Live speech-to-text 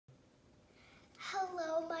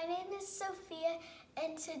is Sophia,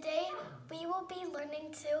 and today we will be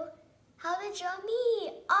learning how to draw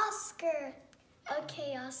me, Oscar.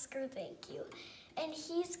 Okay, Oscar, thank you. And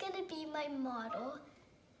he's gonna be my model.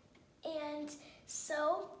 And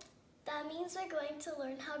so that means we're going to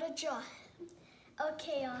learn how to draw him.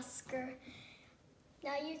 Okay, Oscar,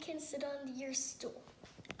 now you can sit on your stool.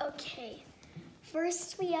 Okay,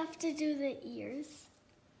 first we have to do the ears.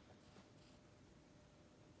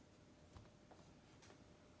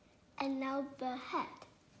 And now the head.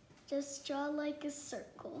 Just draw like a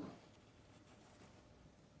circle.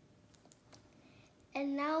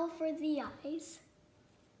 And now for the eyes.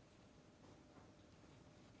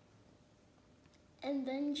 And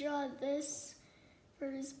then draw this for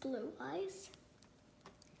his blue eyes.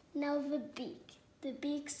 Now the beak. The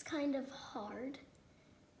beak's kind of hard.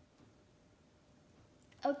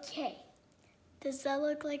 Okay, does that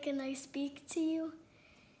look like a nice beak to you?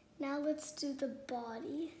 Now let's do the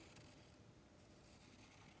body.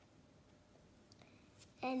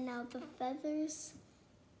 And now the feathers.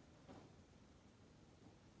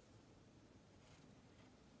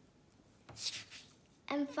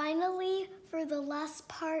 And finally, for the last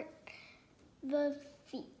part, the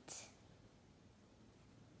feet.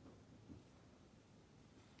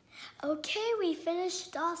 Okay, we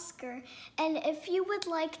finished Oscar. And if you would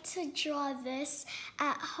like to draw this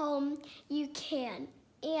at home, you can.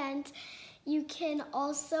 And you can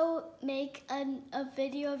also make a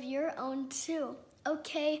video of your own too.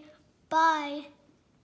 Okay, bye.